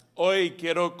Hoy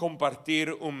quiero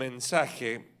compartir un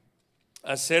mensaje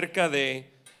acerca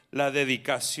de la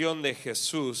dedicación de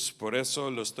Jesús. Por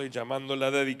eso lo estoy llamando la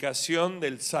dedicación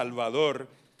del Salvador.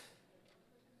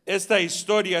 Esta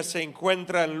historia se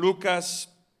encuentra en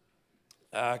Lucas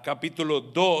capítulo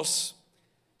 2.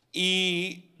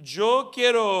 Y yo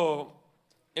quiero,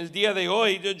 el día de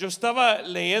hoy, yo estaba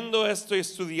leyendo esto y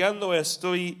estudiando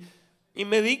esto y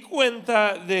me di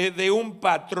cuenta de un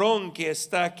patrón que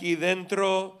está aquí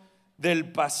dentro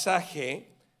del pasaje,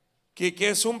 que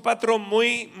es un patrón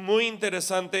muy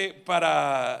interesante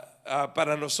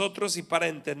para nosotros y para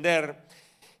entender.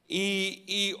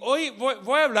 Y hoy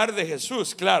voy a hablar de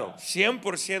Jesús, claro,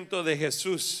 100% de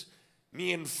Jesús.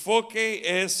 Mi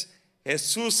enfoque es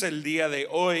Jesús el día de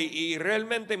hoy y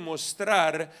realmente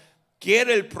mostrar qué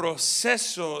era el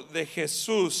proceso de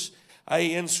Jesús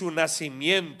ahí en su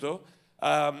nacimiento.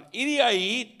 Y de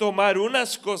ahí tomar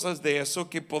unas cosas de eso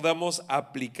que podamos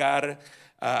aplicar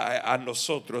a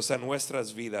nosotros, a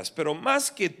nuestras vidas. Pero más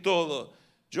que todo,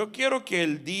 yo quiero que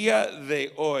el día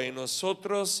de hoy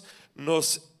nosotros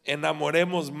nos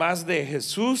enamoremos más de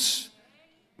Jesús,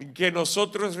 que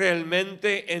nosotros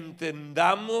realmente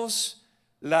entendamos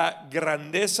la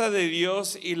grandeza de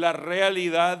Dios y la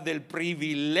realidad del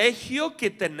privilegio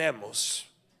que tenemos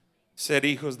ser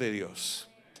hijos de Dios.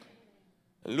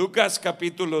 Lucas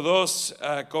capítulo 2,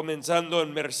 comenzando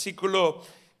en versículo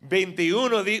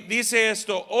 21, dice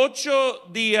esto: 8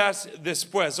 días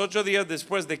después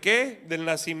 ¿de qué? Del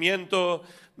nacimiento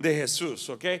de Jesús,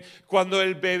 ¿ok? Cuando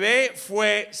el bebé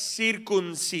fue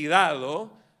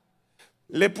circuncidado,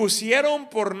 le pusieron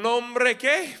por nombre,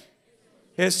 ¿qué?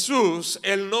 Jesús,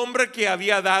 el nombre que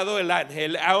había dado el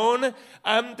ángel, aún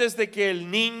antes de que el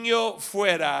niño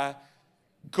fuera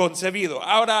concebido.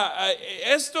 Ahora,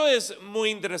 esto es muy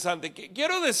interesante.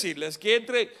 Quiero decirles que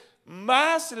entre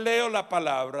más leo la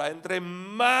palabra, entre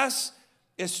más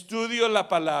estudio la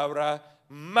palabra,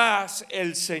 más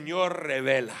el Señor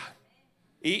revela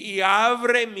y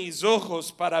abre mis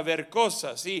ojos para ver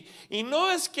cosas. Y no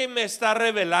es que me está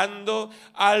revelando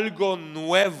algo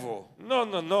nuevo. No.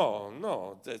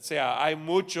 O sea, hay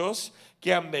muchos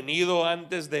que han venido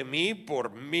antes de mí por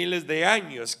miles de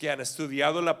años, que han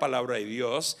estudiado la palabra de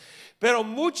Dios, pero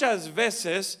muchas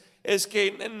veces es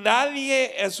que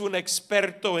nadie es un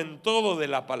experto en todo de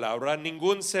la palabra.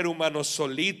 Ningún ser humano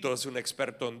solito es un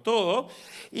experto en todo,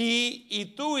 y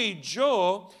tú y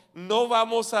yo no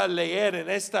vamos a leer en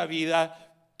esta vida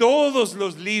todos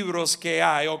los libros que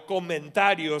hay o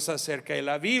comentarios acerca de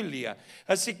la Biblia.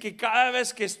 Así que cada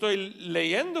vez que estoy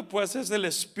leyendo, pues es el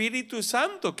Espíritu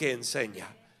Santo que enseña.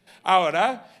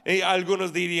 Ahora,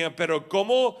 algunos dirían, pero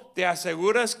 ¿cómo te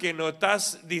aseguras que no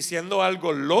estás diciendo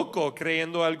algo loco,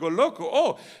 creyendo algo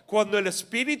loco? Cuando el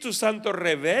Espíritu Santo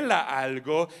revela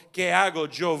algo, ¿qué hago?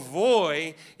 Yo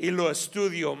voy y lo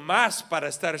estudio más para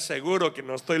estar seguro que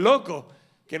no estoy loco,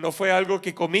 que no fue algo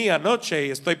que comí anoche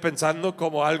y estoy pensando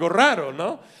como algo raro,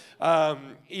 ¿no?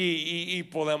 Y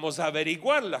podemos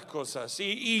averiguar las cosas.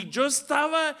 Y yo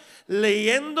estaba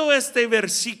leyendo este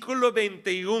versículo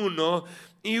 21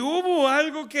 y hubo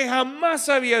algo que jamás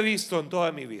había visto en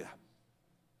toda mi vida,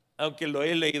 aunque lo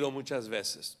he leído muchas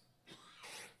veces.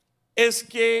 Es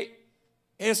que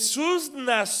Jesús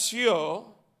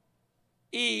nació,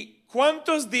 y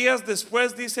 ¿cuántos días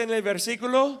después dice en el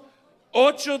versículo?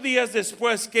 8 días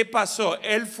después, ¿qué pasó?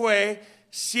 Él fue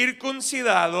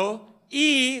circuncidado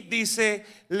y dice,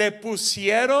 le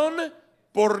pusieron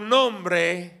por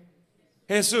nombre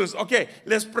Jesús. Ok,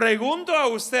 les pregunto a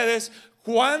ustedes,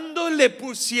 ¿cuándo le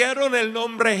pusieron el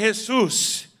nombre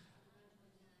Jesús?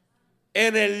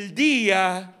 En el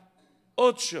día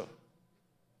 8,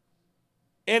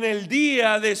 en el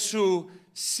día de su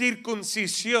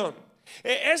circuncisión.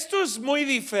 Esto es muy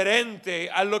diferente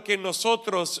a lo que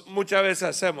nosotros muchas veces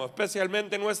hacemos,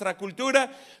 especialmente en nuestra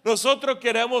cultura. Nosotros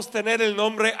queremos tener el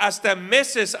nombre hasta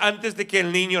meses antes de que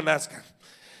el niño nazca.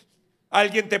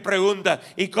 Alguien te pregunta,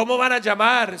 ¿y cómo van a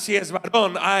llamar si es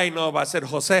varón? Ay, no, va a ser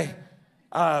José.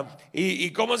 ¿Y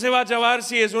cómo se va a llamar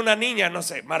si es una niña? No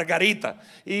sé, Margarita.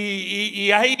 Y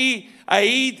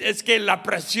ahí es que la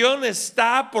presión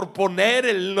está por poner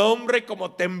el nombre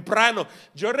como temprano.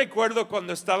 Yo recuerdo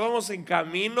cuando estábamos en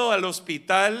camino al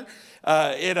hospital,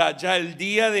 era ya el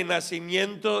día de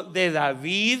nacimiento de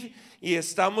David, y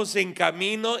estamos en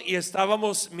camino y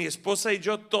estábamos mi esposa y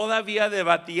yo todavía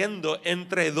debatiendo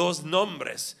entre dos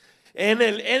nombres. En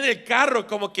el carro,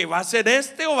 como que va a ser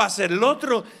este o va a ser el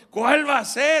otro, ¿cuál va a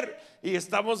ser? Y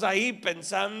estamos ahí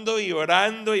pensando y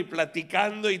orando y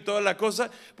platicando y toda la cosa,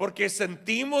 porque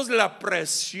sentimos la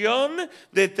presión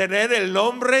de tener el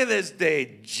nombre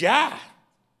desde ya.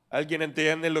 ¿Alguien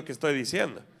entiende lo que estoy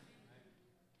diciendo?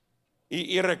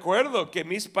 Y recuerdo que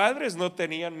mis padres no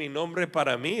tenían mi nombre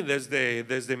para mí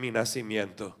desde mi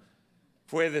nacimiento.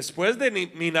 Fue después de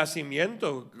mi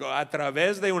nacimiento, a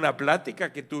través de una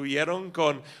plática que tuvieron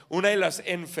con una de las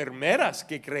enfermeras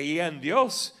que creía en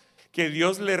Dios, que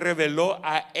Dios le reveló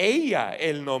a ella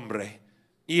el nombre.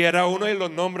 Y era uno de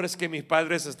los nombres que mis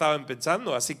padres estaban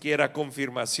pensando, así que era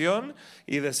confirmación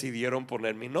y decidieron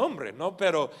poner mi nombre, ¿no?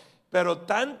 Pero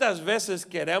tantas veces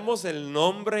queremos el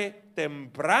nombre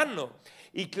temprano.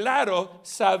 Y claro,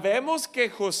 sabemos que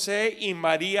José y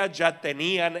María ya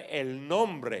tenían el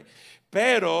nombre,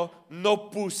 pero no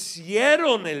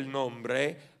pusieron el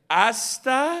nombre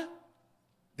hasta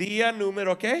día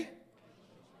número ¿qué?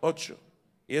 8.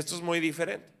 Y esto es muy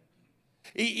diferente.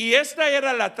 Y esta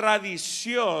era la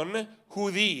tradición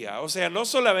judía, o sea, no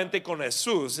solamente con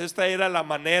Jesús, esta era la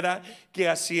manera que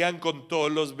hacían con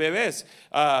todos los bebés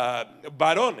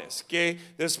varones, que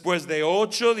después de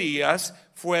 8 días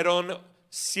fueron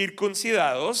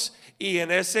circuncidados, y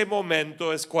en ese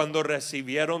momento es cuando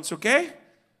recibieron su ¿qué?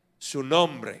 Su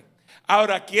nombre.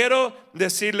 Ahora quiero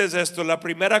decirles esto. La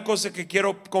primera cosa que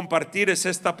quiero compartir es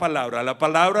esta palabra, la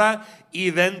palabra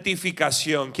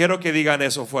identificación. Quiero que digan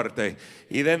eso fuerte,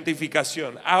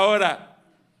 identificación. Ahora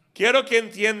quiero que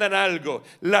entiendan algo.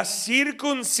 La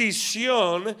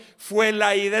circuncisión fue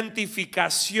la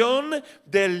identificación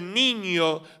del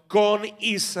niño con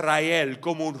Israel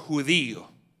como un judío.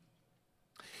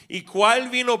 ¿Y cuál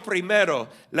vino primero?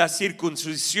 ¿La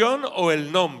circuncisión o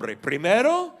el nombre?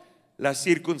 Primero, la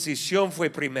circuncisión fue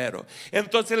primero.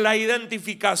 Entonces la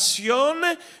identificación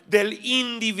del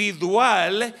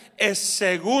individual es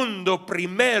segundo.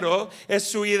 Primero es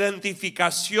su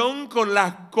identificación con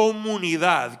la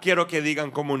comunidad. Quiero que digan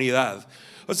comunidad.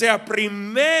 O sea,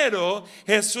 primero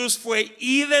Jesús fue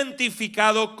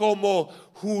identificado como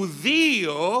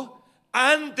judío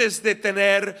antes de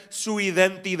tener su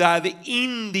identidad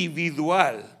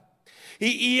individual.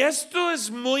 Y esto es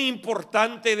muy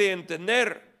importante de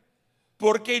entender,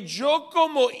 porque yo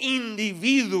como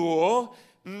individuo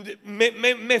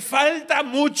me falta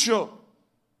mucho.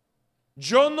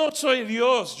 Yo no soy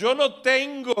Dios, yo no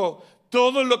tengo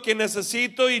todo lo que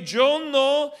necesito y yo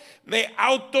no me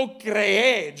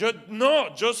autocreé.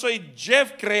 Yo soy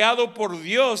Jeff creado por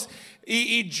Dios.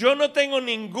 Y yo no tengo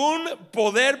ningún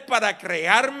poder para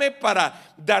crearme,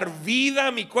 para dar vida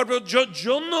a mi cuerpo.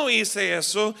 Yo no hice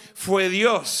eso, fue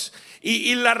Dios.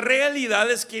 Y la realidad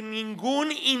es que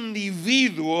ningún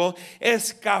individuo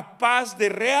es capaz de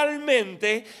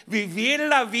realmente vivir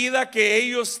la vida que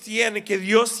ellos tienen, que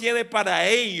Dios tiene para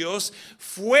ellos,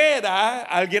 fuera,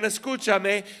 alguien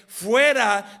escúchame,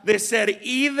 fuera de ser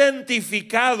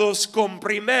identificados con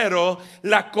primero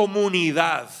la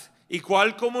comunidad. ¿Y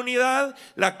cuál comunidad?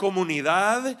 La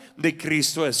comunidad de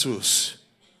Cristo Jesús.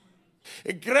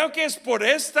 Creo que es por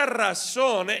esta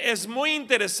razón, es muy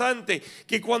interesante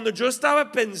que cuando yo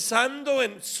estaba pensando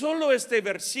en solo este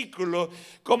versículo,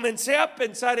 comencé a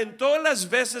pensar en todas las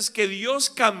veces que Dios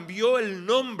cambió el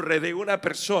nombre de una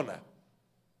persona.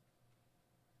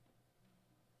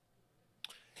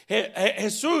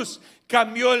 Jesús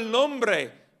cambió el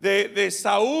nombre de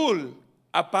Saúl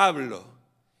a Pablo.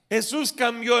 Jesús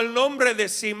cambió el nombre de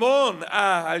Simón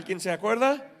a, ¿alguien se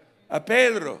acuerda? A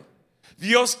Pedro.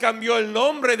 Dios cambió el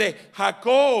nombre de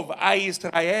Jacob a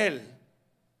Israel,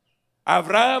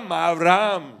 Abraham a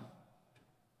Abraham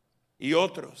y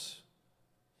otros.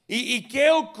 ¿Y qué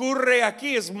ocurre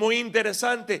aquí? Es muy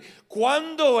interesante.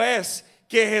 ¿Cuándo es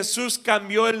que Jesús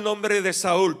cambió el nombre de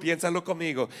Saúl? Piénsalo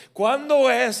conmigo.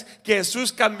 ¿Cuándo es que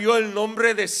Jesús cambió el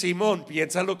nombre de Simón?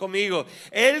 Piénsalo conmigo.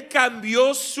 Él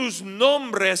cambió sus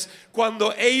nombres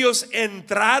cuando ellos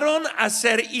entraron a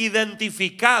ser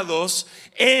identificados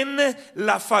en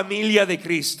la familia de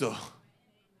Cristo.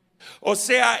 O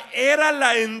sea, era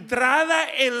la entrada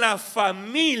en la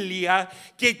familia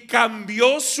que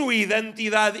cambió su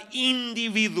identidad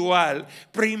individual.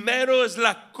 Primero es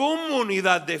la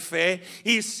comunidad de fe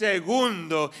y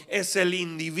segundo es el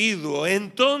individuo.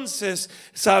 Entonces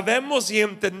sabemos y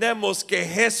entendemos que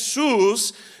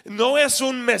Jesús no es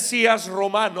un Mesías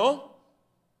romano.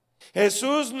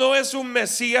 Jesús no es un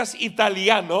Mesías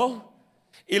italiano.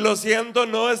 Y lo siento,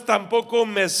 no es tampoco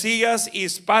un Mesías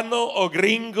hispano o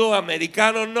gringo,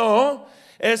 americano, no.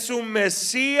 Es un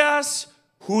Mesías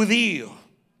judío.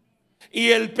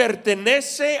 Y Él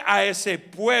pertenece a ese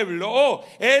pueblo.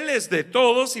 Él es de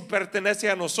todos y pertenece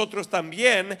a nosotros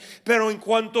también. Pero en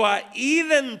cuanto a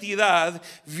identidad,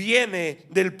 viene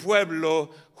del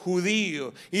pueblo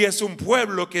judío. Y es un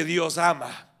pueblo que Dios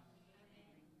ama.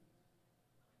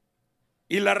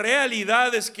 Y la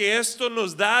realidad es que esto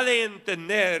nos da de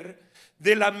entender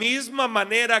De la misma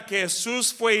manera que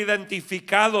Jesús fue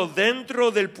identificado dentro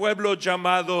del pueblo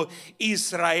llamado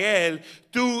Israel,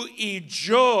 tú y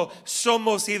yo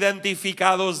somos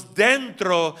identificados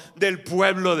dentro del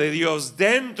pueblo de Dios,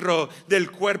 dentro del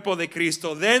cuerpo de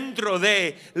Cristo, dentro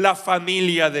de la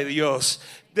familia de Dios.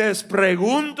 Les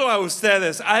pregunto a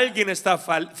ustedes, ¿alguien está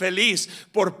feliz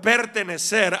por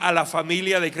pertenecer a la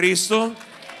familia de Cristo?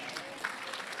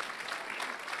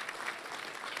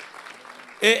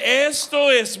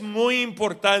 Esto es muy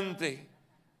importante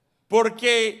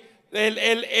porque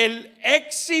el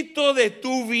éxito de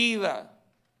tu vida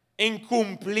en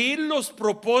cumplir los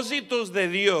propósitos de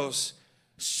Dios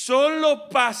solo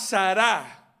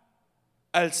pasará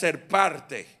al ser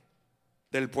parte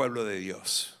del pueblo de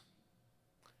Dios.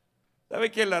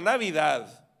 ¿Sabe que la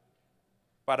Navidad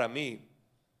para mí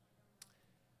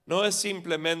no es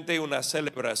simplemente una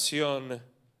celebración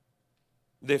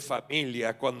de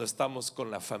familia cuando estamos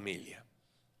con la familia?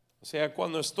 O sea,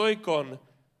 cuando estoy con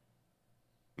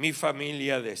mi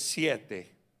familia de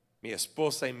 7, mi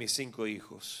esposa y mis 5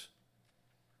 hijos,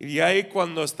 y de ahí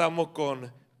cuando estamos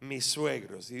con mis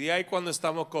suegros, y de ahí cuando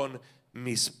estamos con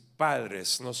mis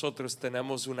padres, nosotros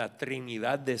tenemos una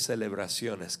trinidad de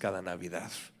celebraciones cada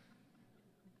Navidad.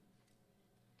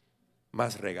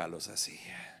 Más regalos así.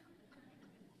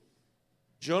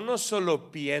 Yo no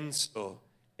solo pienso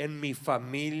en mi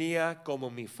familia como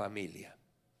mi familia.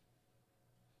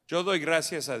 Yo doy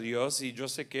gracias a Dios, y yo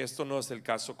sé que esto no es el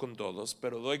caso con todos,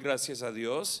 pero doy gracias a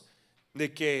Dios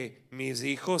de que mis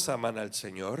hijos aman al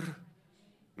Señor,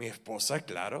 mi esposa,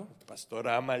 claro, pastor,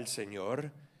 ama al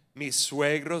Señor, mis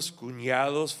suegros,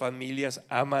 cuñados, familias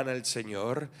aman al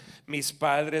Señor, mis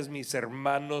padres, mis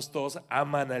hermanos, todos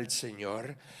aman al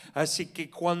Señor. Así que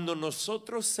cuando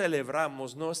nosotros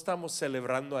celebramos, no estamos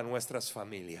celebrando a nuestras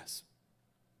familias.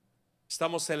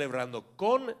 Estamos celebrando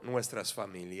con nuestras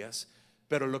familias,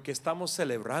 pero lo que estamos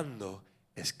celebrando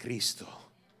es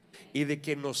Cristo y de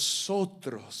que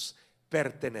nosotros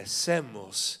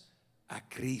pertenecemos a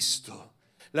Cristo.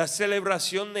 La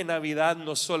celebración de Navidad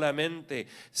no solamente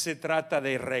se trata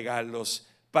de regalos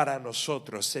para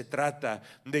nosotros, se trata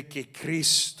de que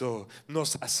Cristo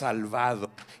nos ha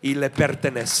salvado y le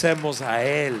pertenecemos a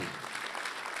Él.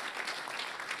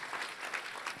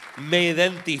 Me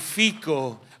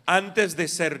identifico antes de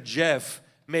ser Jeff,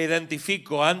 me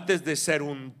identifico antes de ser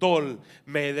un Tolle,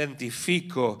 me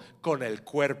identifico con el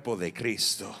cuerpo de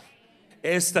Cristo.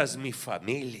 Esta es mi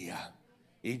familia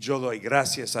y yo doy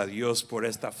gracias a Dios por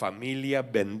esta familia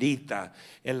bendita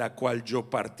en la cual yo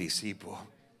participo.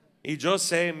 Y yo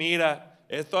sé, mira,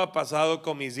 esto ha pasado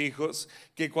con mis hijos,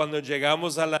 que cuando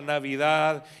llegamos a la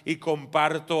Navidad y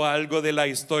comparto algo de la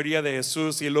historia de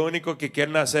Jesús, y lo único que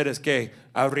quieren hacer es que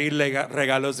abrirle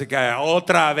regalos de que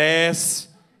otra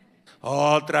vez.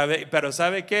 Pero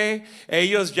 ¿sabe qué?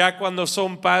 Ellos ya cuando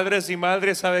son padres y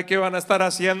madres, ¿sabe qué van a estar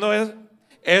haciendo?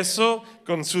 Eso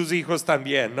con sus hijos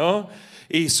también, ¿no?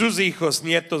 Y sus hijos,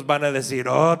 nietos van a decir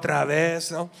otra vez,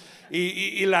 ¿no?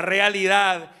 Y la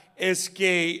realidad es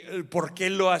que, ¿por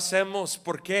qué lo hacemos?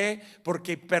 ¿Por qué?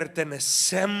 Porque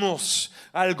pertenecemos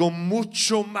a algo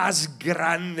mucho más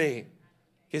grande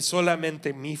que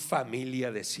solamente mi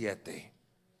familia de 7.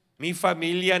 Mi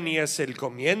familia ni es el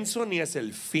comienzo ni es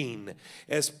el fin,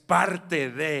 es parte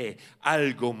de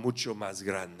algo mucho más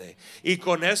grande. Y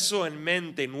con eso en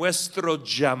mente, nuestro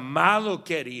llamado,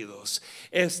 queridos,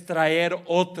 es traer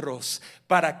otros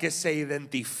para que se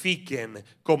identifiquen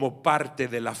como parte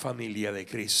de la familia de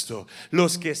Cristo.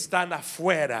 Los que están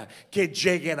afuera, que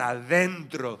lleguen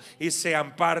adentro y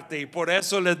sean parte. Y por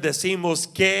eso les decimos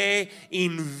que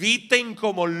inviten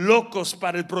como locos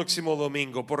para el próximo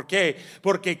domingo. ¿Por qué?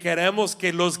 Porque queremos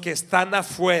que los que están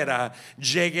afuera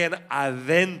lleguen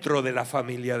adentro de la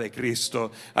familia de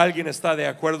Cristo. ¿Alguien está de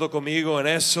acuerdo conmigo en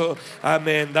eso?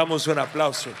 Amén. Damos un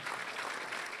aplauso.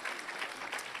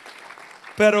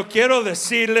 Pero quiero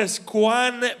decirles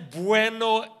cuán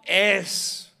bueno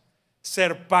es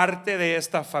ser parte de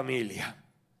esta familia.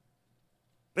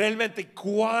 Realmente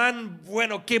cuán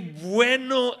bueno, qué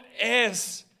bueno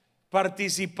es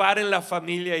participar en la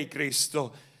familia de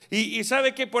Cristo. Y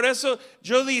sabe que por eso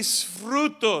yo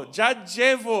disfruto, ya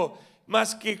llevo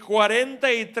más que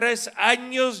 43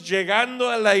 años llegando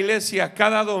a la iglesia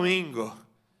cada domingo.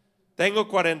 Tengo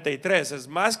 43, es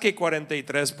más que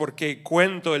 43 porque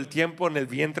cuento el tiempo en el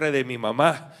vientre de mi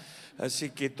mamá.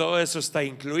 Así que todo eso está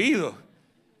incluido.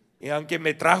 Y aunque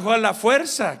me trajo a la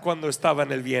fuerza cuando estaba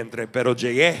en el vientre, pero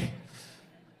llegué.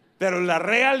 Pero la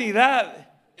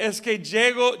realidad es que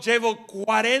llevo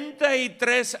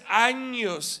 43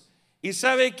 años. ¿Y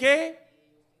sabe qué?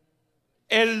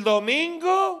 El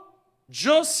domingo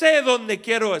yo sé dónde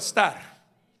quiero estar.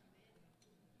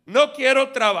 no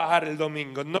quiero trabajar el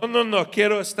domingo, no,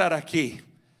 quiero estar aquí.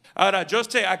 Ahora, yo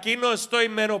sé, aquí no estoy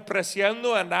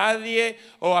menospreciando a nadie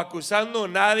o acusando a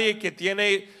nadie que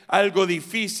tiene algo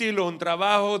difícil o un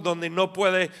trabajo donde no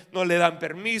puede, no le dan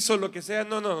permiso, lo que sea.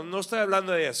 No estoy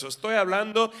hablando de eso. Estoy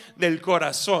hablando del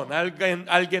corazón.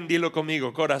 Alguien dilo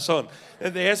conmigo, corazón.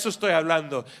 De eso estoy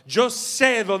hablando. Yo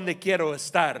sé dónde quiero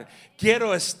estar.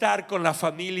 Quiero estar con la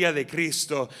familia de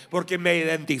Cristo porque me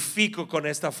identifico con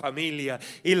esta familia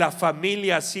y la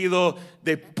familia ha sido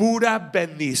de pura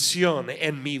bendición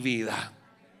en mi vida.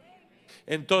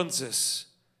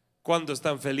 Entonces, ¿cuántos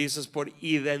están felices por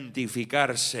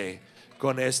identificarse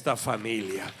con esta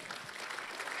familia?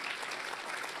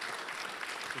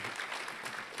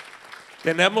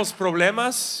 ¿Tenemos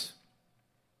problemas?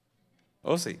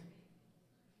 Oh, sí,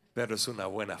 pero es una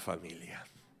buena familia.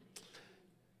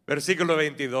 Versículo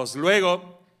 22.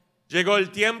 Luego llegó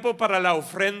el tiempo para la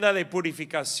ofrenda de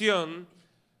purificación,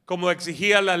 como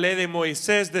exigía la ley de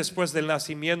Moisés después del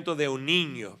nacimiento de un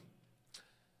niño.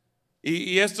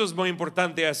 Y esto es muy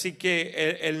importante. Así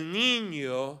que el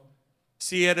niño,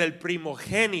 si era el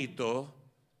primogénito,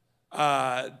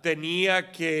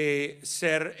 tenía que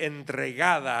ser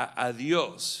entregada a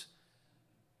Dios.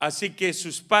 Así que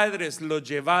sus padres lo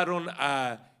llevaron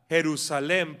a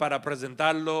Jerusalén para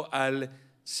presentarlo al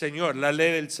Señor. La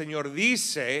ley del Señor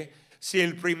dice: si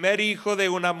el primer hijo de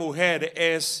una mujer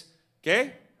es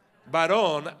 ¿qué?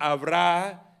 Varón,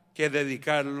 habrá que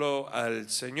dedicarlo al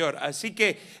Señor. Así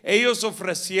que ellos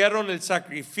ofrecieron el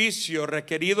sacrificio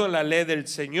requerido en la ley del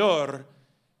Señor,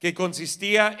 que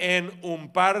consistía en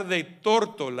un par de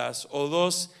tórtolas o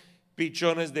 2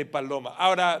 pichones de paloma.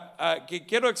 Ahora,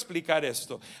 quiero explicar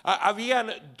esto.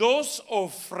 Habían 2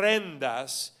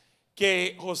 ofrendas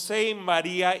que José y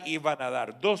María iban a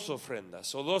dar, 2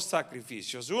 ofrendas o 2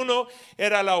 sacrificios. Uno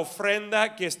era la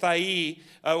ofrenda que está ahí,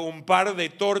 un par de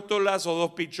tórtolas o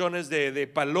 2 pichones de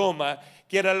paloma,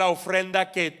 que era la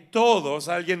ofrenda que todos,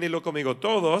 alguien dilo conmigo,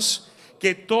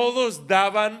 que todos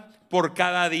daban por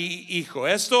cada hijo.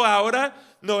 Esto ahora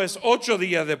no es 8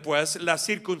 días después. La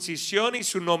circuncisión y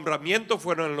su nombramiento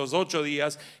fueron en los 8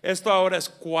 días. Esto ahora es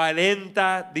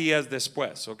 40 días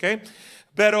después, ¿ok?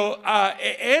 Pero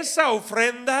esa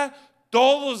ofrenda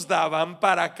todos daban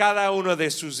para cada uno de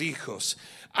sus hijos.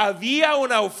 Había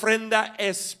una ofrenda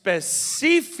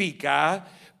específica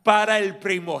para el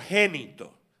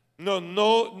primogénito.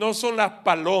 No son las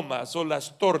palomas o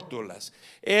las tórtolas.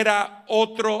 Era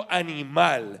otro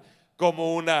animal,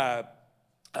 como una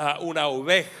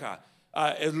oveja,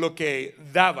 es lo que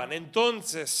daban.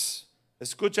 Entonces,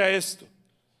 escucha esto.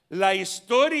 La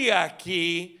historia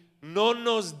aquí no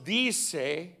nos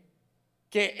dice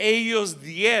que ellos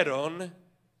dieron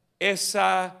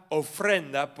esa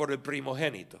ofrenda por el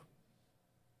primogénito.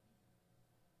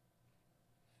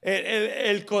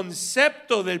 El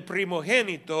concepto del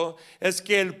primogénito es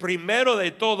que el primero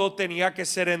de todo tenía que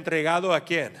ser entregado ¿a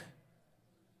quién?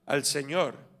 Al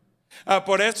Señor.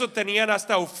 Por eso tenían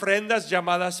hasta ofrendas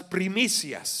llamadas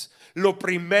primicias. Lo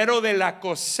primero de la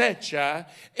cosecha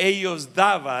ellos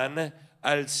daban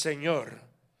al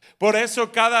Señor. Por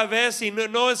eso cada vez, y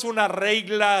no es una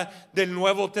regla del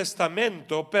Nuevo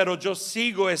Testamento, pero yo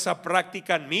sigo esa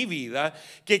práctica en mi vida,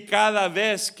 que cada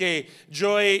vez que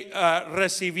yo he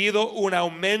recibido un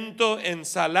aumento en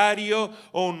salario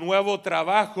o un nuevo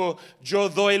trabajo, yo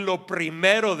doy lo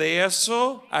primero de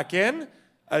eso, ¿a quién?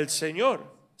 Al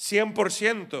Señor.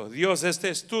 100%, Dios,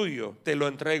 este es tuyo, te lo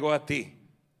entrego a ti.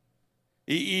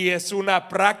 Y es una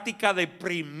práctica de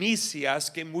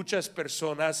primicias que muchas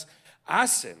personas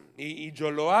hacen, y yo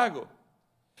lo hago.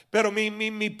 Pero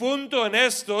mi punto en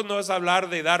esto no es hablar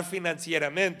de dar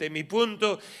financieramente. Mi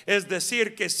punto es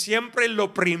decir que siempre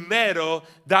lo primero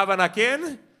daban ¿a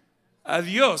quién? A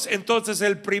Dios. Entonces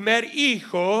el primer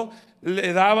hijo,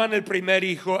 le daban el primer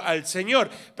hijo al Señor,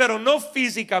 pero no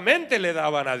físicamente le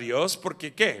daban a Dios,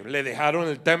 porque ¿qué? Le dejaron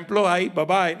el templo ahí, bye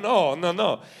bye.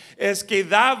 No. Es que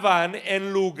daban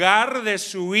en lugar de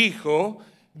su hijo,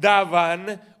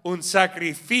 daban un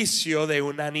sacrificio de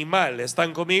un animal.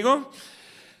 ¿Están conmigo?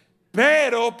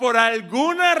 Pero por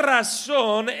alguna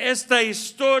razón esta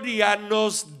historia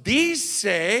nos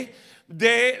dice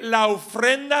de la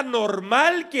ofrenda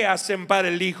normal que hacen para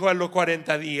el hijo a los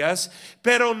 40 días,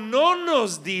 pero no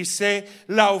nos dice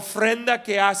la ofrenda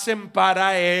que hacen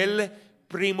para el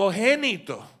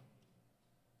primogénito.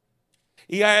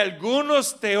 Y hay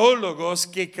algunos teólogos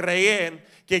que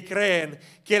creen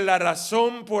que la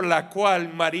razón por la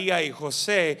cual María y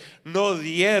José no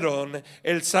dieron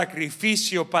el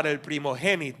sacrificio para el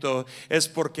primogénito es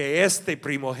porque este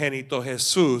primogénito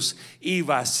Jesús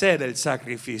iba a ser el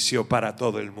sacrificio para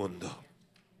todo el mundo.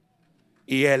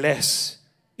 Y Él es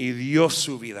y dio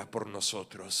su vida por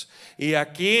nosotros. Y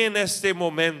aquí en este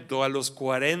momento, a los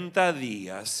 40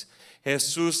 días,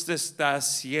 Jesús te está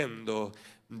siendo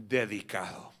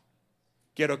dedicado.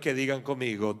 Quiero que digan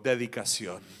conmigo,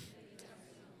 dedicación.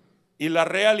 Y la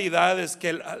realidad es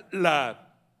que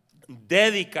la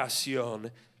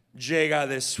dedicación llega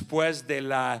después de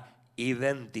la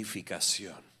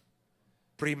identificación.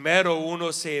 Primero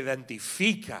uno se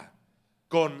identifica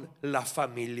con la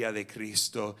familia de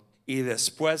Cristo y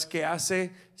después ¿qué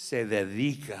hace? Se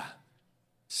dedica,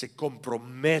 se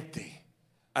compromete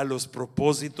a los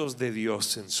propósitos de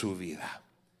Dios en su vida.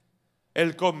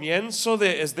 El comienzo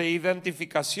es de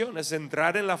identificación, es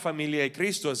entrar en la familia de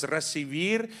Cristo, es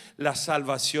recibir la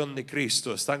salvación de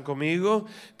Cristo. ¿Están conmigo?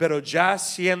 Pero ya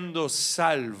siendo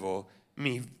salvo,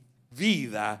 mi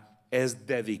vida es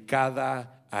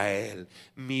dedicada a Él.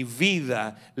 Mi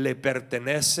vida le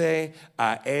pertenece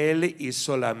a Él y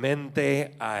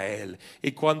solamente a Él.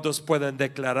 ¿Y cuántos pueden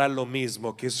declarar lo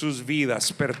mismo? Que sus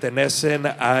vidas pertenecen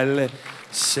al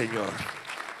Señor.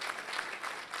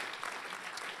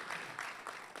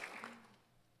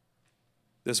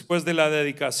 Después de la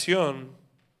dedicación,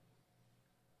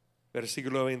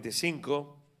 versículo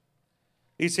 25,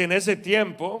 dice: en ese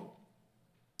tiempo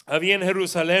había en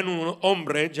Jerusalén un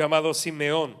hombre llamado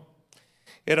Simeón.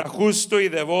 Era justo y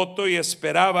devoto y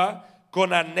esperaba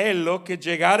con anhelo que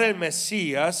llegara el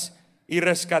Mesías y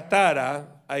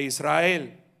rescatara a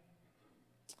Israel.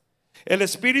 El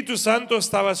Espíritu Santo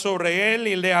estaba sobre él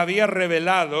y le había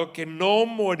revelado que no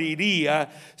moriría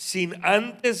sin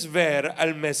antes ver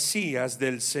al Mesías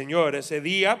del Señor. Ese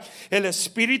día el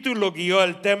Espíritu lo guió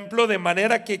al templo, de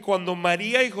manera que cuando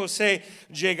María y José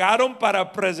llegaron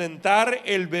para presentar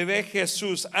el bebé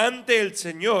Jesús ante el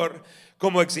Señor,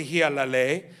 como exigía la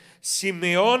ley,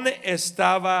 Simeón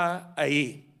estaba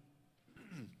ahí.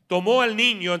 Tomó al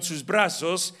niño en sus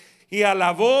brazos y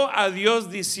alabó a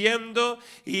Dios diciendo,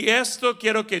 y esto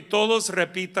quiero que todos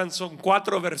repitan, son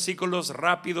 4 versículos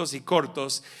rápidos y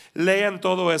cortos. Lean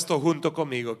todo esto junto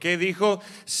conmigo. ¿Qué dijo?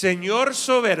 Señor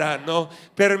soberano,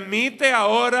 permite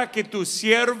ahora que tu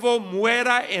siervo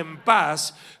muera en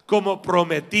paz como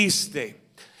prometiste.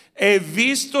 He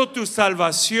visto tu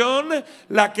salvación,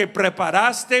 la que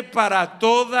preparaste para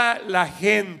toda la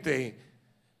gente.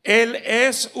 Él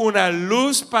es una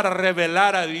luz para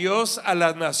revelar a Dios a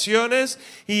las naciones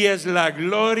y es la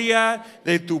gloria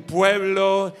de tu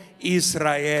pueblo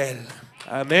Israel.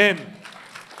 Amén.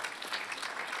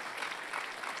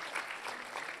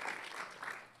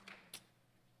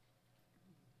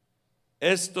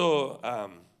 Esto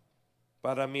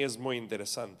para mí es muy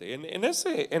interesante. En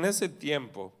ese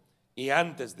tiempo y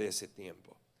antes de ese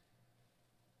tiempo,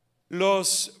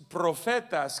 los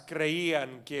profetas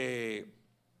creían que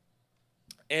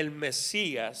el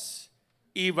Mesías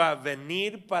iba a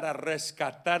venir para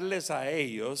rescatarles a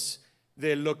ellos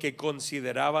de lo que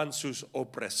consideraban sus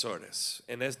opresores.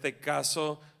 En este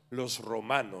caso, los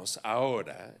romanos,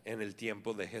 ahora en el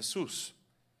tiempo de Jesús.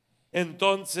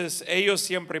 Entonces ellos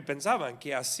siempre pensaban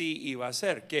que así iba a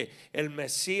ser, que el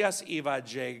Mesías iba a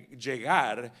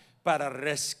llegar para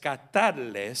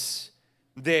rescatarles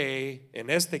de, en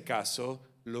este caso,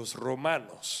 los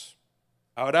romanos.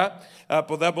 Ahora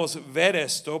podemos ver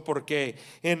esto porque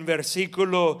en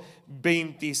versículo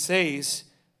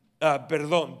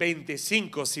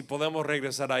 25, si podemos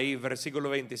regresar ahí, versículo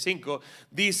 25,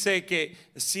 dice que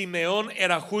Simeón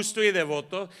era justo y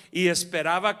devoto y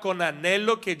esperaba con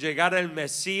anhelo que llegara el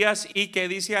Mesías y que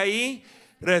dice ahí,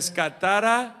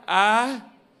 rescatara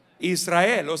a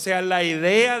Israel. O sea, la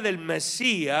idea del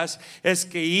Mesías es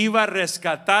que iba a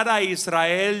rescatar a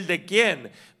Israel ¿de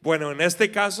quién? Bueno, en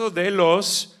este caso de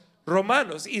los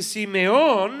romanos. Y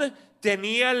Simeón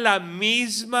tenía la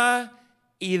misma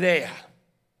idea.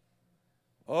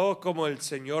 Oh, como el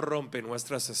Señor rompe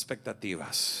nuestras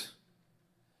expectativas.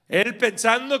 Él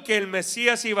pensando que el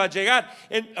Mesías iba a llegar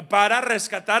para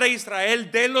rescatar a Israel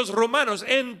de los romanos.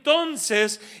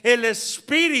 Entonces el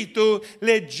Espíritu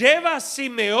le lleva a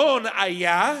Simeón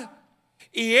allá.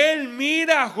 Y él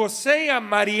mira a José y a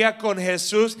María con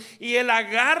Jesús y él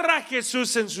agarra a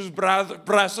Jesús en sus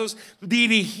brazos,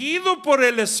 dirigido por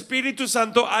el Espíritu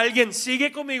Santo. Alguien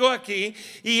sigue conmigo aquí.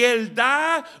 Y él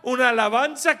da una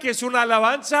alabanza que es una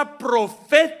alabanza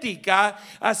profética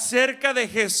acerca de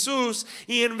Jesús.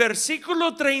 Y en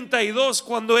versículo 32,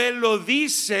 cuando él lo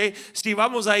dice, si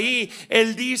vamos ahí,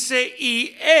 él dice,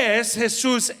 y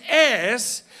Jesús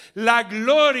es la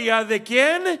gloria de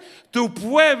 ¿quién? Tu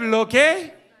pueblo,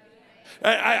 ¿qué?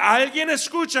 Alguien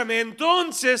escúchame.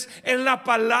 Entonces, en la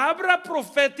palabra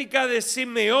profética de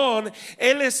Simeón,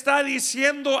 él está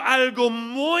diciendo algo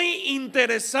muy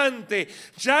interesante.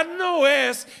 Ya no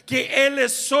es que él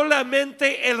es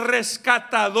solamente el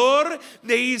rescatador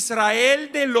de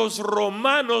Israel de los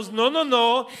romanos. No, no,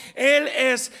 no. Él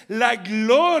es la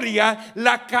gloria,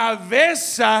 la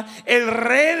cabeza, el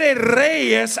rey de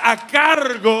reyes a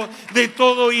cargo de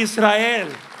todo Israel.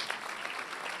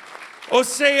 O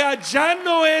sea, ya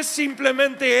no es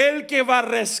simplemente Él que va a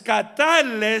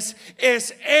rescatarles,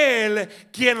 es Él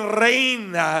quien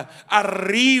reina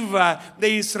arriba de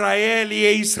Israel y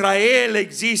Israel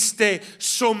existe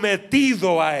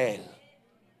sometido a Él.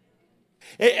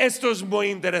 Esto es muy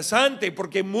interesante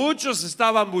porque muchos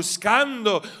estaban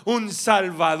buscando un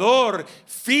Salvador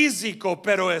físico,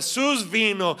 pero Jesús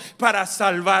vino para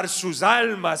salvar sus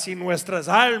almas y nuestras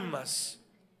almas.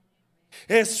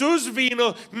 Jesús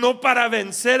vino no para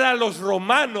vencer a los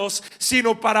romanos,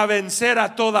 sino para vencer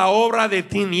a toda obra de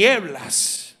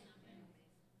tinieblas.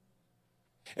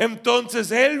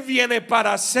 Entonces Él viene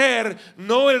para ser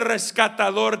no el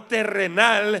rescatador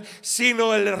terrenal,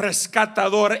 sino el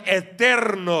rescatador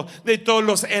eterno de todos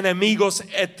los enemigos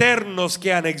eternos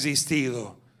que han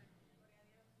existido.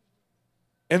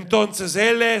 Entonces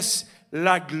Él es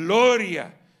la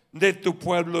gloria de tu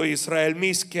pueblo Israel.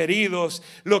 Mis queridos,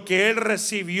 lo que él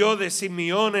recibió de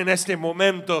Simeón en este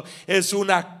momento es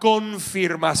una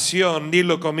confirmación.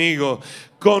 Dilo conmigo: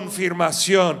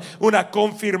 confirmación, una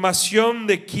confirmación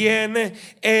de quién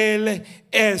él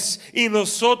es. Y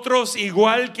nosotros,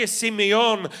 igual que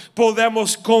Simeón,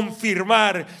 podemos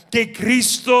confirmar que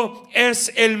Cristo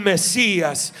es el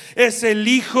Mesías, es el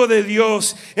Hijo de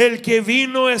Dios, el que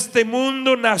vino a este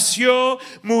mundo, nació,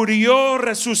 murió,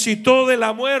 resucitó de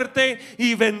la muerte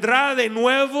y vendrá de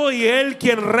nuevo, y Él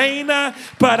quien reina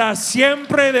para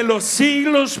siempre de los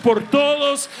siglos, por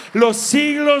todos los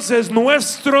siglos, es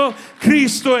nuestro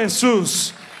Cristo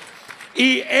Jesús.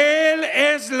 Y Él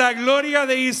es la gloria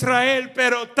de Israel,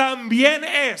 pero también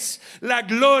es la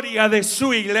gloria de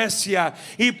su iglesia.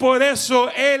 Y por eso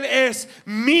Él es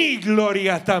mi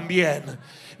gloria también.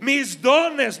 Mis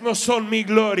dones no son mi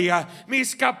gloria,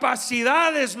 mis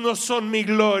capacidades no son mi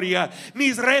gloria,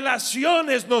 mis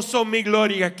relaciones no son mi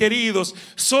gloria, queridos.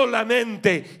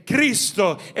 Solamente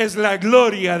Cristo es la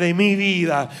gloria de mi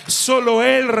vida. Solo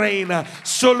Él reina,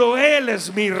 solo Él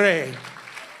es mi Rey.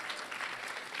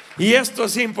 Y esto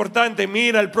es importante.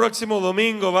 Mira, el próximo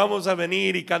domingo vamos a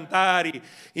venir y cantar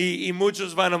y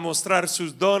muchos van a mostrar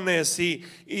sus dones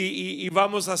y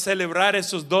vamos a celebrar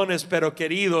esos dones. Pero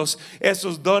queridos,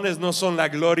 esos dones no son la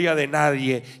gloria de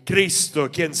nadie. Cristo,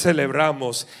 quien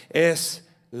celebramos, es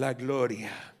la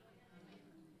gloria.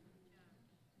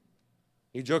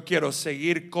 Y yo quiero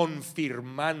seguir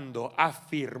confirmando,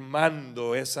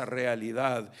 afirmando esa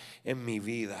realidad en mi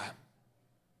vida,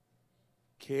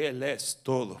 que Él es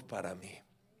todo para mí.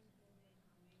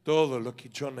 Todo lo que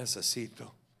yo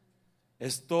necesito,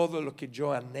 es todo lo que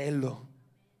yo anhelo.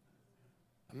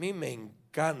 A mí me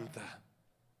encanta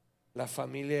la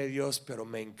familia de Dios, pero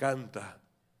me encanta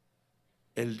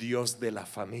el Dios de la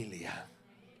familia,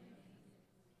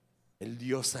 el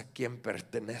Dios a quien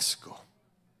pertenezco.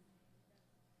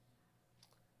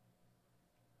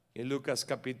 En Lucas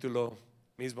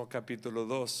mismo capítulo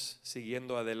 2,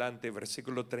 siguiendo adelante,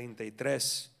 versículo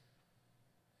 33,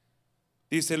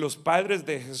 dice: los padres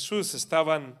de Jesús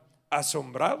estaban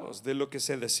asombrados de lo que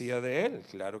se decía de él.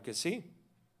 Claro que sí.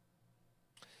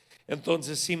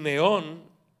 Entonces Simeón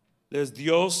les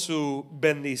dio su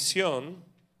bendición.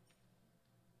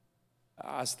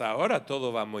 Hasta ahora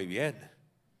todo va muy bien.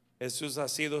 Jesús ha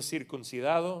sido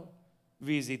circuncidado,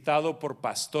 visitado por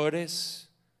pastores,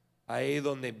 ahí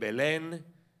donde Belén.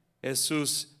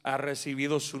 Jesús ha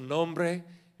recibido su nombre,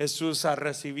 Jesús ha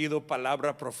recibido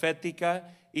palabra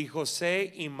profética, y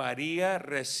José y María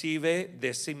recibe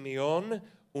de Simeón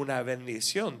una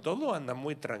bendición. Todo anda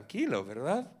muy tranquilo,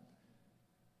 ¿verdad?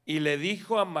 Y le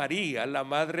dijo a María, la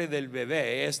madre del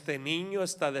bebé: este niño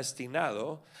está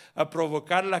destinado a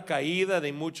provocar la caída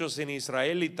de muchos en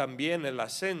Israel y también el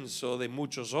ascenso de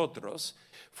muchos otros.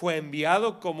 Fue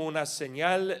enviado como una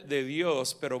señal de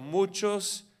Dios, pero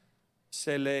muchos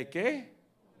se le ¿qué?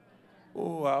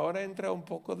 Ahora entra un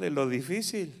poco de lo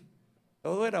difícil.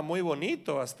 Todo era muy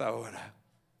bonito hasta ahora.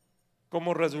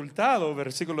 Como resultado,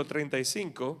 versículo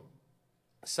 35,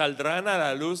 saldrán a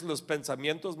la luz los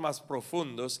pensamientos más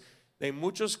profundos de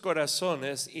muchos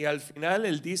corazones, y al final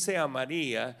él dice a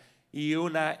María: y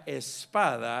una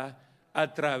espada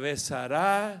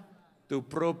atravesará tu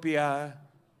propia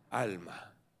alma.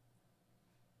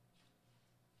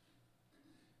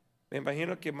 Me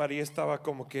imagino que María estaba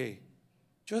como que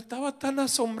yo estaba tan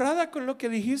asombrada con lo que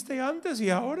dijiste antes y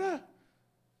ahora.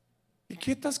 ¿Y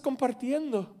qué estás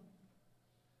compartiendo?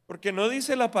 Porque no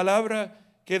dice la palabra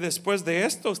que después de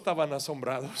esto estaban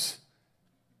asombrados.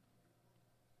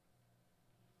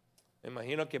 Me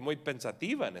imagino que muy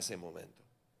pensativa en ese momento.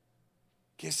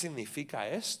 ¿Qué significa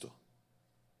esto?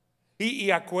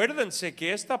 Y acuérdense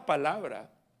que esta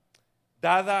palabra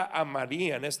dada a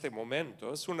María en este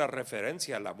momento es una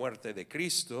referencia a la muerte de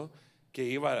Cristo, que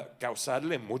iba a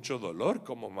causarle mucho dolor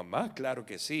como mamá, claro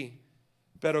que sí,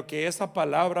 pero que esta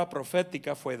palabra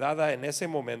profética fue dada en ese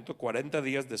momento, 40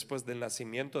 días después del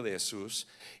nacimiento de Jesús,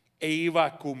 e iba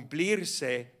a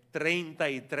cumplirse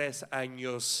 33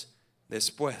 años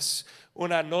después.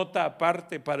 Una nota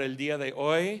aparte para el día de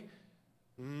hoy: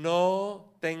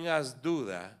 no tengas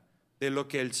duda de lo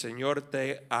que el Señor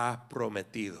te ha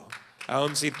prometido,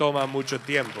 aun si toma mucho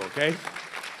tiempo, ¿ok?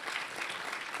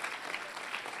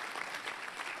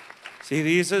 Si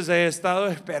dices, he estado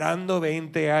esperando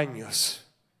 20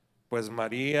 años, pues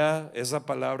María, esa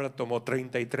palabra tomó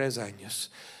 33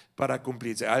 años para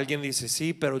cumplirse. Alguien dice,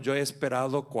 sí, pero yo he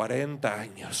esperado 40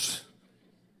 años.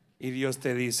 Y Dios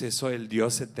te dice, soy el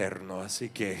Dios eterno, así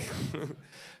que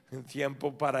el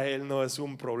tiempo para Él no es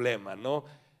un problema, ¿no?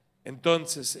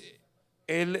 Entonces,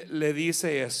 Él le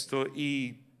dice esto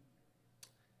y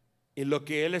lo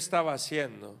que Él estaba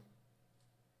haciendo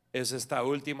es esta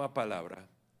última palabra: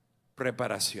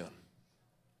 preparación.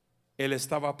 Él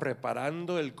estaba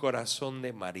preparando el corazón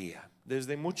de María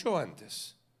desde mucho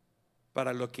antes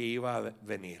para lo que iba a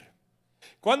venir.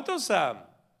 ¿Cuántos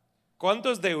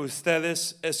de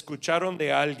ustedes escucharon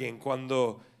de alguien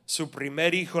cuando su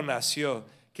primer hijo nació,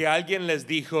 que alguien les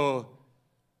dijo,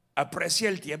 aprecia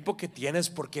el tiempo que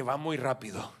tienes porque va muy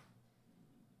rápido?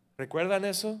 ¿Recuerdan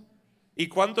eso? ¿Y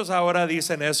cuántos ahora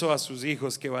dicen eso a sus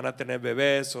hijos que van a tener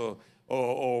bebés o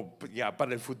ya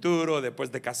para el futuro,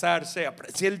 después de casarse?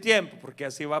 Aprecia el tiempo porque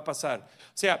así va a pasar.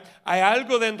 O sea, hay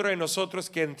algo dentro de nosotros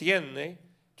que entiende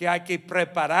que hay que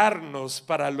prepararnos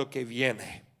para lo que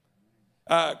viene.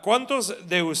 ¿Cuántos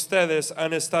de ustedes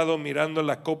han estado mirando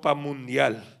la Copa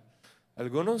Mundial?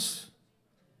 ¿Algunos?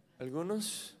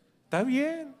 ¿Algunos? Está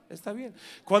bien, está bien.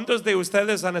 ¿Cuántos de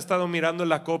ustedes han estado mirando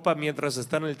la Copa mientras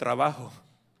están en el trabajo?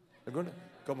 ¿Algunos?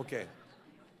 ¿Cómo qué?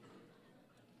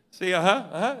 Sí,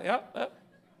 ajá, ya.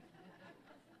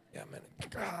 Ya, man.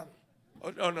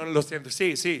 Oh, no, lo siento.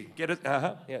 Sí, ¿quieres?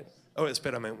 Ajá, yes. Oh,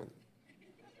 espérame.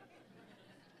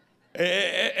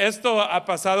 Esto ha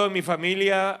pasado en mi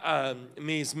familia.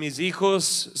 Mis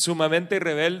hijos sumamente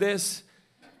rebeldes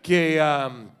que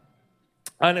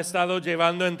han estado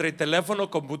llevando entre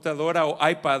teléfono, computadora o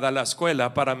iPad a la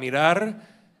escuela para mirar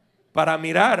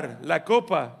la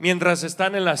copa mientras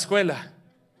están en la escuela.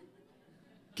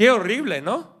 Qué horrible,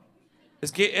 ¿no?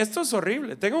 Es que esto es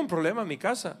horrible. Tengo un problema en mi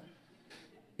casa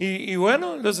y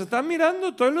bueno, los están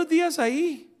mirando todos los días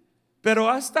ahí.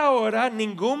 Pero hasta ahora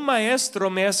ningún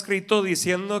maestro me ha escrito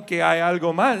diciendo que hay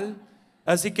algo mal.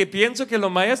 Así que pienso que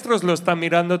los maestros lo están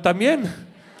mirando también.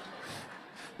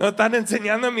 No están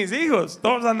enseñando a mis hijos,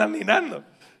 todos andan mirando.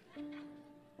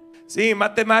 Sí,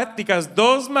 matemáticas,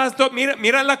 2 más 2.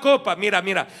 Mira la copa,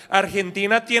 mira.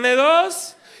 Argentina tiene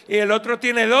 2 y el otro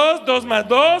tiene 2, 2 más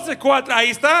 2 es 4.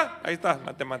 Ahí está,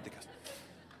 matemáticas.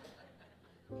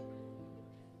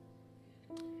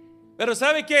 Pero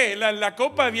 ¿sabe qué? La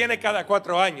copa viene cada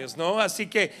 4 años, ¿no? Así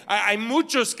que hay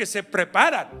muchos que se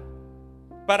preparan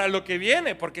para lo que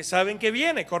viene porque saben que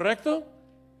viene, ¿correcto?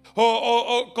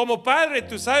 O como padre,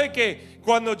 tú sabes que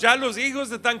cuando ya los hijos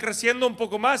están creciendo un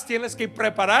poco más, tienes que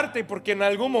prepararte porque en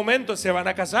algún momento se van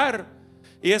a casar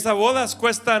y esas bodas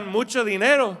cuestan mucho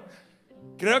dinero.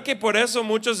 Creo que por eso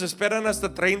muchos esperan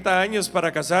hasta 30 años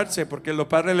para casarse, porque los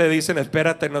padres le dicen,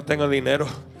 espérate, no tengo dinero.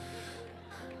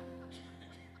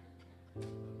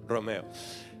 Romeo.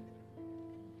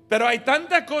 Pero hay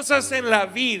tantas cosas en la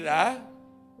vida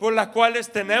por las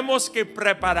cuales tenemos que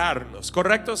prepararnos,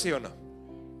 ¿correcto, sí o no?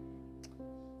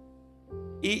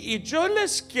 Y yo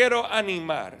les quiero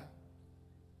animar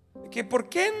que por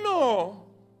qué no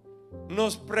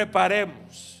nos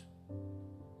preparemos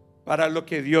para lo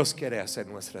que Dios quiere hacer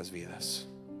en nuestras vidas.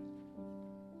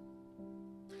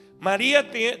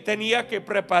 María tenía que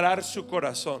preparar su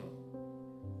corazón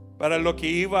para lo que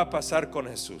iba a pasar con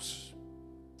Jesús.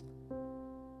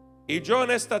 Y yo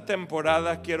en esta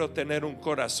temporada quiero tener un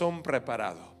corazón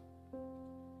preparado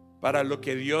para lo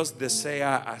que Dios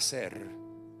desea hacer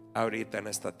ahorita en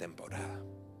esta temporada.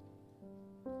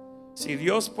 Si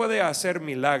Dios puede hacer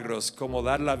milagros como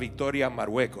dar la victoria a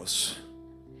Marruecos,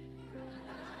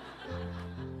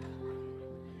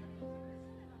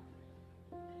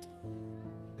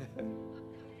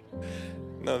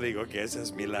 no, digo que ese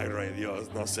es milagro de Dios,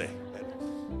 no sé.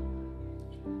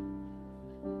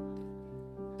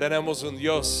 Tenemos un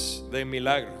Dios de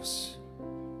milagros.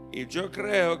 Y yo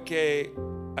creo que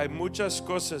hay muchas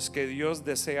cosas que Dios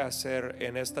desea hacer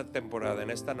en esta temporada,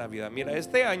 en esta Navidad. Mira,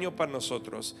 este año para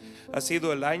nosotros ha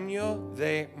sido el año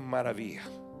de maravilla.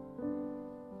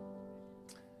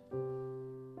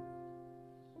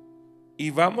 Y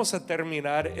vamos a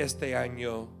terminar este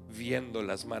año viendo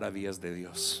las maravillas de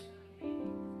Dios.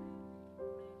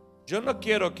 Yo no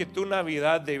quiero que tu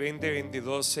Navidad de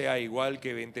 2022 sea igual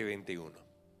que 2021,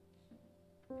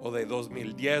 o de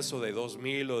 2010, o de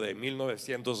 2000, o de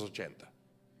 1980.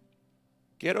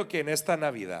 Quiero que en esta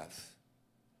Navidad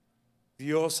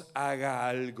Dios haga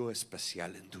algo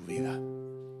especial en tu vida.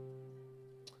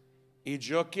 Y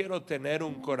yo quiero tener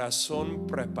un corazón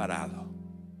preparado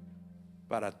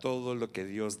para todo lo que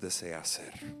Dios desea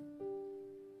hacer.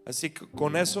 Así que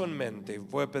con eso en mente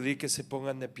voy a pedir que se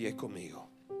pongan de pie conmigo.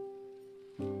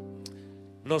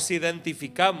 Nos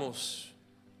identificamos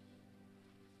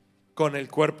con el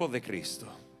cuerpo de Cristo.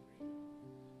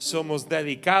 Somos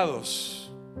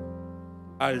dedicados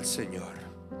al Señor.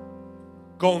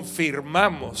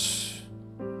 Confirmamos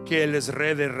que Él es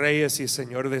Rey de Reyes y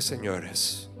Señor de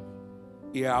Señores.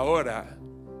 Y ahora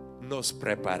nos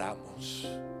preparamos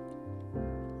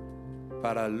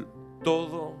para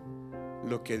todo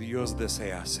lo que Dios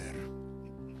desea hacer.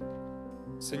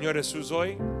 Señor Jesús,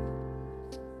 hoy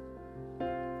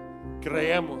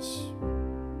creemos,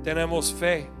 tenemos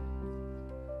fe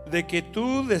de que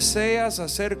tú deseas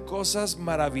hacer cosas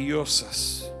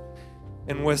maravillosas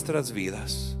en nuestras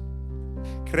vidas.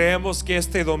 Creemos que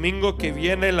este domingo que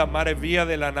viene, la maravilla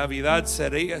de la Navidad,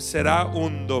 será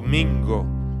un domingo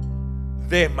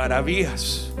de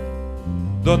maravillas,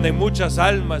 donde muchas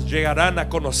almas llegarán a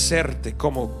conocerte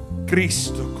como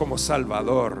Cristo, como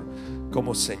Salvador,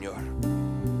 como Señor.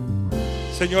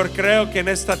 Señor, creo que en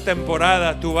esta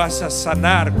temporada tú vas a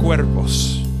sanar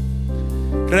cuerpos.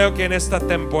 Creo que en esta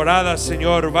temporada,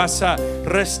 Señor, vas a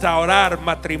restaurar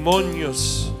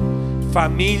matrimonios,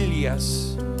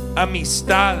 familias,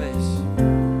 amistades.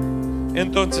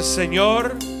 Entonces,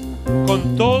 Señor,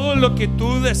 con todo lo que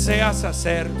tú deseas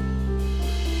hacer,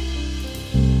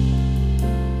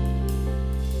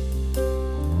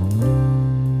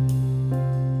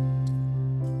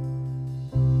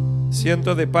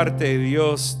 siento de parte de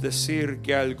Dios decir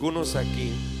que algunos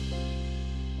aquí,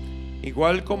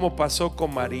 igual como pasó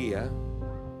con María,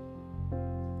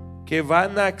 que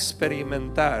van a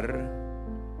experimentar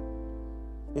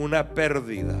una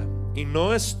pérdida. Y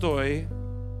no estoy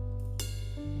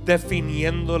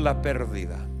definiendo la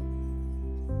pérdida.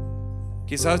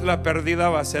 Quizás la pérdida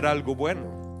va a ser algo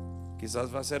bueno,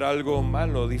 quizás va a ser algo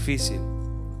malo, difícil.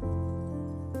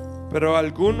 Pero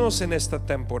algunos en esta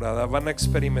temporada van a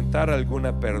experimentar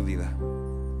alguna pérdida.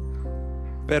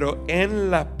 Pero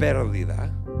en la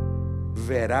pérdida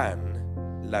verán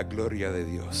la gloria de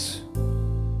Dios.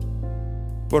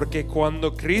 Porque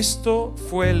cuando Cristo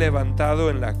fue levantado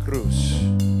en la cruz,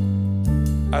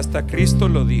 hasta Cristo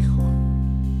lo dijo: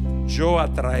 yo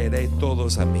atraeré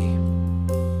todos a mí.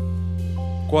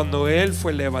 Cuando Él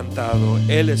fue levantado,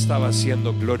 Él estaba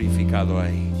siendo glorificado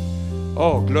ahí.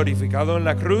 Oh, glorificado en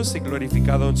la cruz y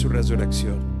glorificado en su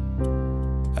resurrección.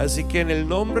 Así que en el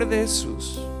nombre de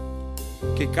Jesús,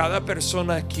 que cada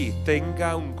persona aquí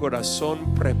tenga un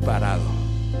corazón preparado,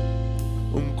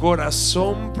 un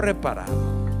corazón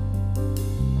preparado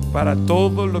para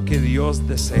todo lo que Dios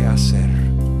desea hacer.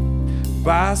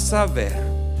 Vas a ver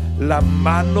la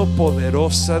mano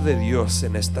poderosa de Dios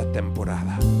en esta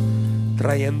temporada,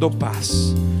 trayendo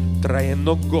paz,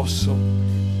 trayendo gozo,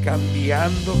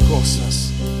 cambiando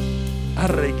cosas,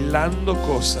 arreglando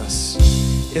cosas,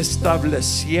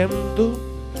 estableciendo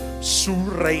su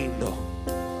reino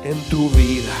en tu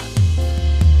vida.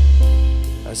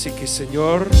 Así que,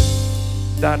 Señor,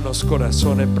 danos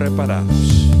corazones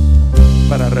preparados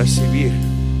para recibir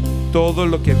todo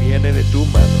lo que viene de tu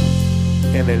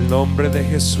mano, en el nombre de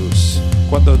Jesús.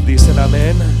 Cuando dicen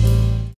amén.